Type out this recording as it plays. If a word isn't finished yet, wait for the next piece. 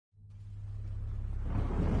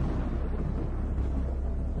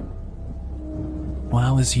When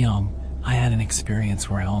I was young, I had an experience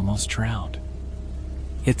where I almost drowned.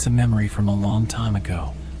 It's a memory from a long time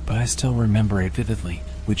ago, but I still remember it vividly,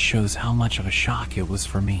 which shows how much of a shock it was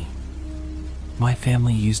for me. My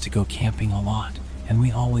family used to go camping a lot, and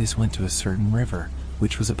we always went to a certain river,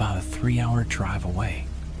 which was about a 3-hour drive away.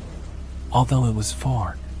 Although it was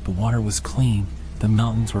far, the water was clean, the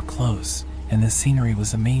mountains were close, and the scenery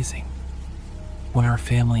was amazing. When our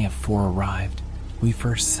family of 4 arrived, we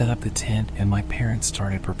first set up the tent and my parents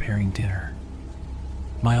started preparing dinner.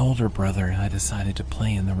 My older brother and I decided to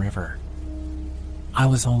play in the river. I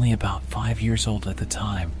was only about 5 years old at the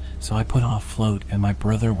time, so I put on a float and my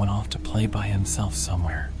brother went off to play by himself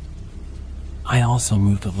somewhere. I also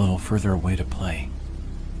moved a little further away to play.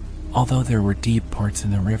 Although there were deep parts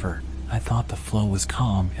in the river, I thought the flow was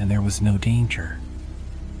calm and there was no danger.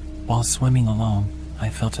 While swimming along, I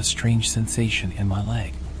felt a strange sensation in my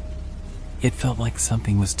leg. It felt like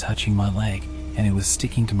something was touching my leg, and it was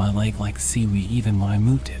sticking to my leg like seaweed even when I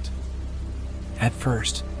moved it. At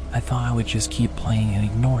first, I thought I would just keep playing and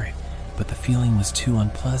ignore it, but the feeling was too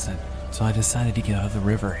unpleasant, so I decided to get out of the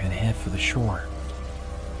river and head for the shore.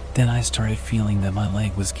 Then I started feeling that my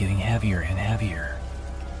leg was getting heavier and heavier.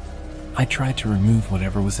 I tried to remove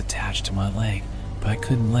whatever was attached to my leg, but I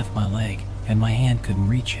couldn't lift my leg, and my hand couldn't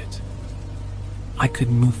reach it. I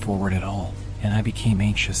couldn't move forward at all, and I became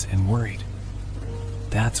anxious and worried.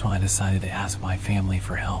 That's when I decided to ask my family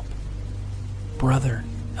for help. "Brother,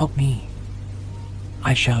 help me!"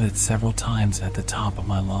 I shouted several times at the top of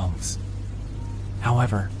my lungs.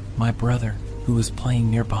 However, my brother, who was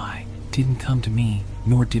playing nearby, didn't come to me,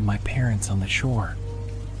 nor did my parents on the shore.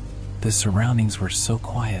 The surroundings were so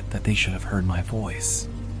quiet that they should have heard my voice.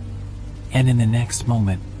 And in the next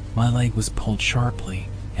moment, my leg was pulled sharply,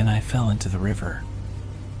 and I fell into the river.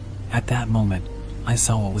 At that moment, I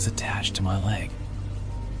saw what was attached to my leg.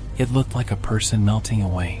 It looked like a person melting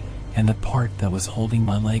away, and the part that was holding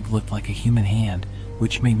my leg looked like a human hand,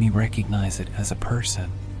 which made me recognize it as a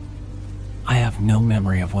person. I have no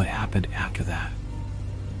memory of what happened after that.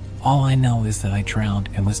 All I know is that I drowned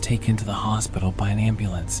and was taken to the hospital by an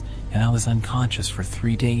ambulance, and I was unconscious for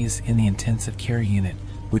 3 days in the intensive care unit,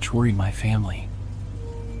 which worried my family.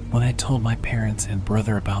 When I told my parents and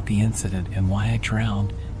brother about the incident and why I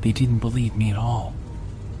drowned, they didn't believe me at all.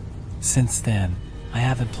 Since then, I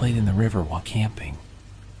haven't played in the river while camping.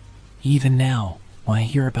 Even now, when I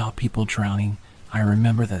hear about people drowning, I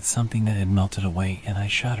remember that something that had melted away and I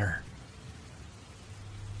shudder.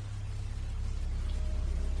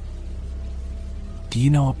 Do you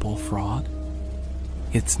know a bullfrog?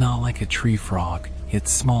 It's not like a tree frog,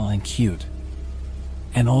 it's small and cute.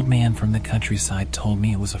 An old man from the countryside told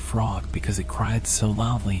me it was a frog because it cried so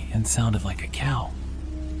loudly and sounded like a cow.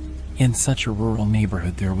 In such a rural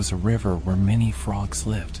neighborhood, there was a river where many frogs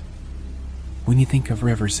lived. When you think of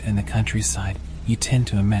rivers in the countryside, you tend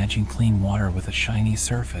to imagine clean water with a shiny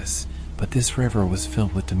surface, but this river was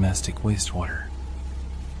filled with domestic wastewater.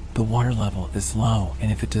 The water level is low,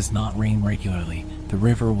 and if it does not rain regularly, the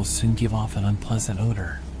river will soon give off an unpleasant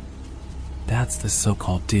odor. That's the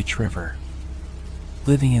so-called ditch river.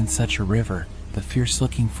 Living in such a river, the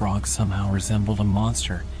fierce-looking frog somehow resembled a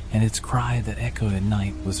monster, and its cry that echoed at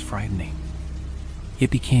night was frightening.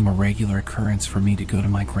 It became a regular occurrence for me to go to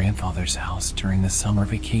my grandfather's house during the summer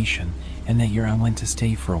vacation, and that year I went to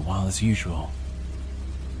stay for a while as usual.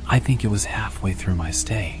 I think it was halfway through my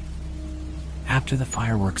stay. After the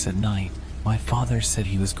fireworks at night, my father said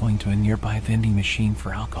he was going to a nearby vending machine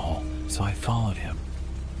for alcohol, so I followed him.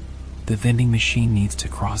 The vending machine needs to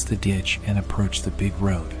cross the ditch and approach the big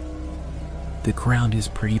road. The ground is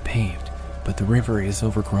pretty paved, but the river is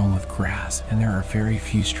overgrown with grass and there are very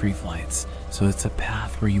few street lights, so it's a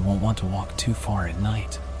path where you won't want to walk too far at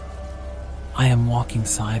night. I am walking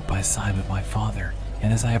side by side with my father,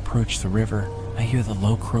 and as I approach the river, I hear the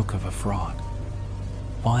low croak of a frog.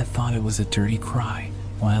 While I thought it was a dirty cry,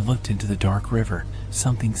 when I looked into the dark river,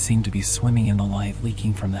 something seemed to be swimming in the light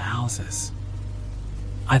leaking from the houses.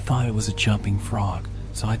 I thought it was a jumping frog,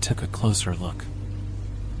 so I took a closer look.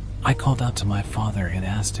 I called out to my father and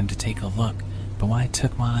asked him to take a look, but when I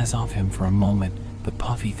took my eyes off him for a moment, the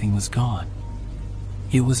puffy thing was gone.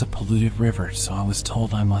 It was a polluted river, so I was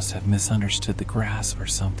told I must have misunderstood the grass or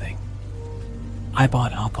something. I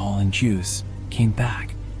bought alcohol and juice, came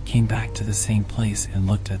back to the same place and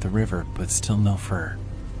looked at the river, but still no fur.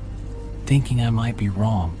 Thinking I might be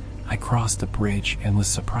wrong, I crossed the bridge and was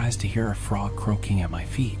surprised to hear a frog croaking at my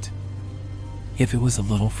feet. If it was a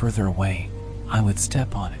little further away, I would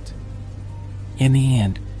step on it. In the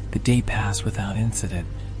end, the day passed without incident,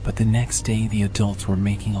 but the next day the adults were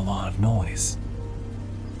making a lot of noise.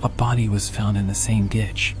 A body was found in the same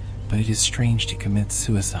ditch, but it is strange to commit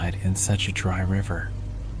suicide in such a dry river.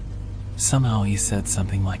 Somehow he said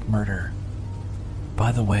something like murder.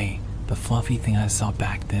 By the way, the fluffy thing I saw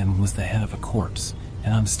back then was the head of a corpse,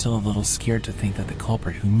 and I'm still a little scared to think that the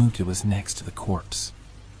culprit who moved it was next to the corpse.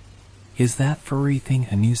 Is that furry thing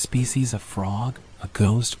a new species of frog, a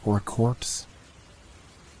ghost, or a corpse?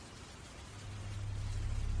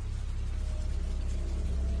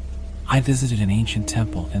 I visited an ancient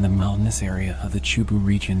temple in the mountainous area of the Chubu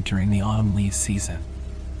region during the autumn leaf season.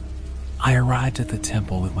 I arrived at the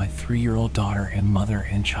temple with my 3-year-old daughter and mother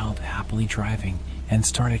and child happily driving and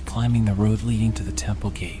started climbing the road leading to the temple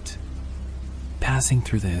gate. Passing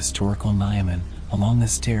through the historical Nyaman, along the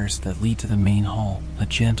stairs that lead to the main hall, a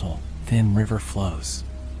gentle, thin river flows.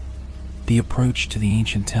 The approach to the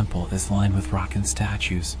ancient temple is lined with rockin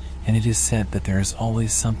statues, and it is said that there is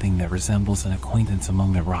always something that resembles an acquaintance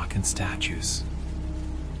among the rockin statues.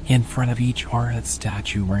 In front of each Arhat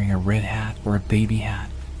statue wearing a red hat or a baby hat,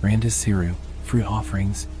 randasiru, fruit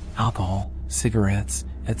offerings, alcohol, cigarettes,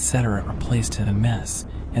 etc. are placed in a mess,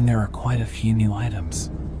 and there are quite a few new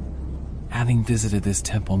items. Having visited this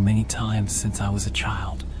temple many times since I was a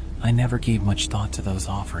child, I never gave much thought to those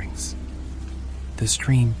offerings. The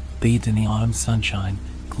stream, bathed in the autumn sunshine,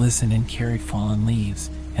 glistened and carried fallen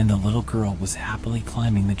leaves, and the little girl was happily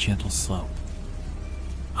climbing the gentle slope.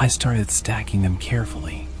 I started stacking them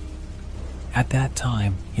carefully. At that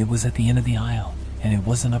time, it was at the end of the aisle, and it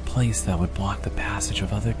wasn't a place that would block the passage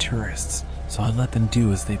of other tourists, so I let them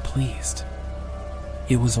do as they pleased.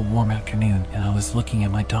 It was a warm afternoon, and I was looking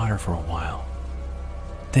at my daughter for a while.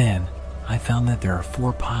 Then, I found that there are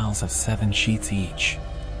 4 piles of 7 sheets each.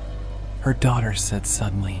 Her daughter said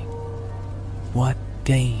suddenly, "What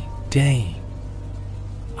day?"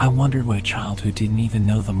 I wondered what a child who didn't even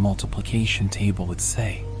know the multiplication table would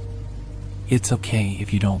say. It's okay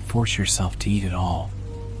if you don't force yourself to eat it all.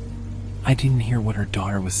 I didn't hear what her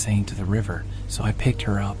daughter was saying to the river, so I picked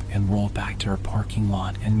her up and rolled back to her parking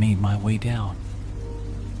lot and made my way down.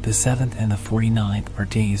 The 7th and the 49th are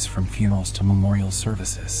days from funerals to memorial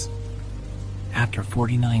services. After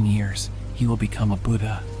 49 years, he will become a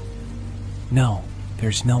Buddha. No,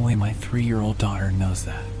 there's no way my 3-year-old daughter knows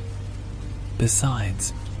that.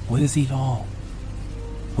 Besides, what is eat all?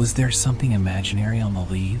 Was there something imaginary on the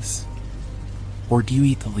leaves? Or do you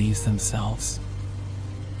eat the leaves themselves?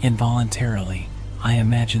 Involuntarily, I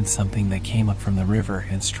imagined something that came up from the river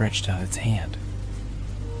and stretched out its hand.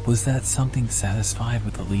 Was that something satisfied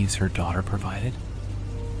with the leaves her daughter provided?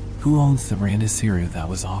 Who owns the randasiru that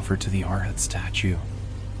was offered to the Arhat statue?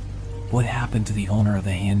 What happened to the owner of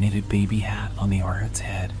the hand-knitted baby hat on the Arhat's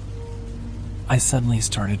head? I suddenly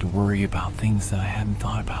started to worry about things that I hadn't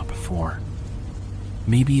thought about before.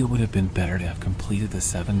 Maybe it would have been better to have completed the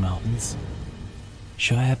 7 mountains?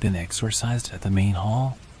 Should I have been exorcised at the main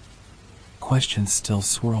hall? Questions still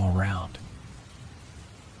swirl around.